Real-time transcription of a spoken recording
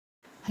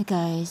Hi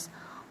guys,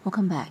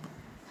 welcome back.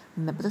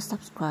 Remember to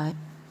subscribe,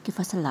 give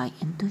us a like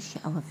and to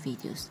share our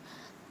videos.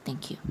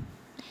 Thank you.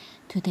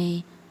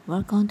 Today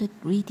we're going to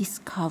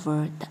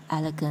rediscover the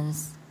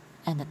elegance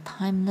and the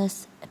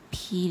timeless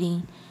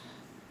appealing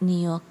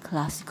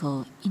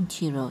neoclassical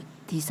interior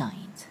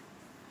designs.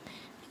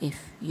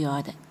 If you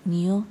are the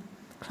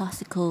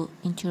neoclassical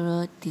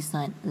interior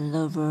design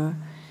lover,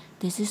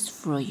 this is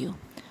for you.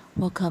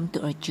 Welcome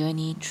to our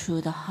journey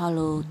through the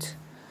hallowed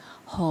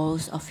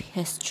halls of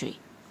history,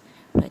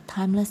 where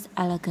timeless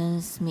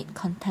elegance meets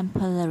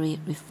contemporary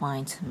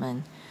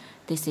refinement.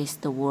 This is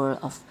the world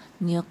of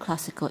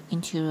neoclassical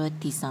interior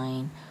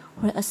design,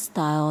 where a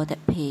style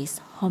that pays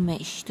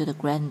homage to the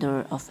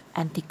grandeur of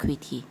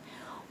antiquity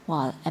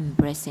while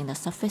embracing the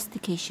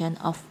sophistication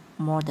of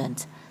modern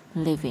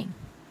living.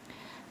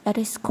 At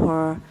its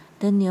core,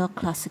 the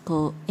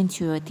neoclassical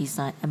interior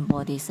design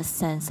embodies a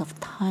sense of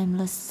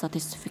timeless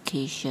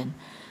satisfaction,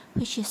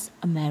 which is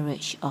a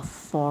marriage of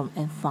form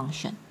and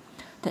function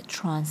that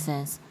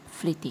transcends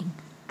fleeting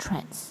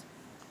trends.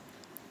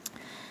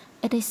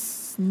 It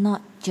is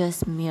not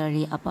just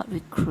merely about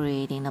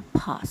recreating the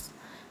past,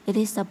 it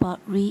is about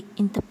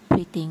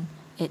reinterpreting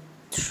it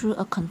through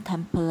a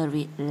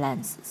contemporary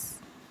lens.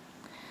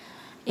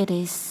 It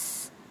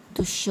is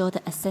to show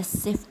the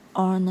excessive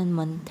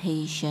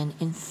ornamentation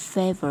in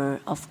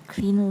favor of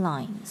clean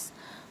lines,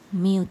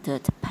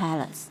 muted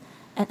palettes,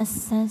 and a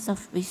sense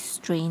of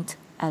restrained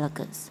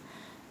elegance.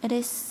 It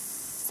is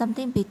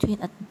something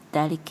between a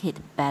delicate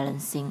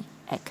balancing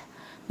act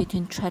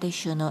between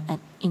traditional and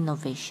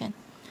innovation,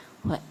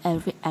 where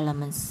every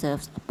element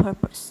serves a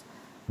purpose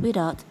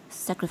without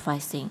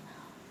sacrificing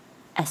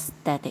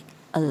aesthetic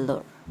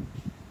allure.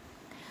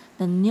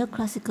 The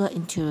neoclassical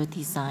interior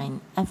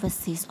design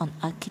emphasizes on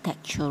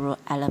architectural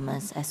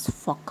elements as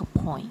focal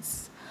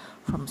points,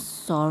 from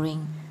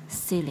soaring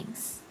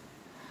ceilings,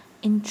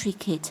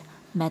 intricate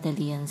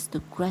medallions to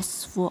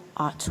graceful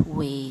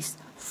archways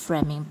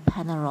framing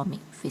panoramic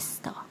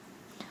vista.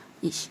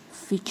 Each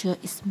feature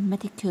is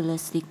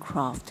meticulously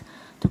crafted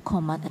to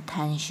command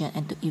attention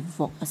and to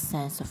evoke a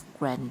sense of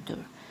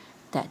grandeur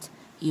that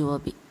you will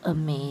be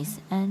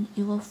amazed and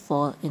you will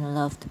fall in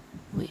love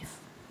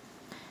with.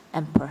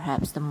 And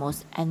perhaps the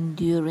most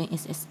enduring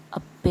is its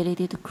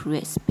ability to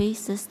create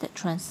spaces that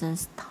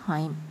transcend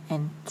time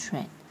and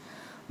trend,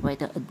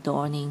 whether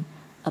adorning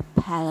a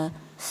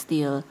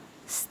palace-style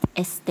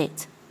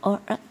estate or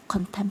a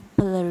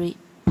contemporary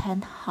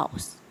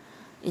penthouse.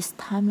 Its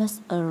timeless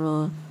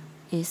allure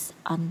is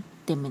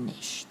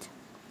undiminished.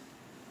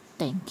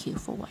 Thank you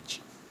for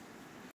watching.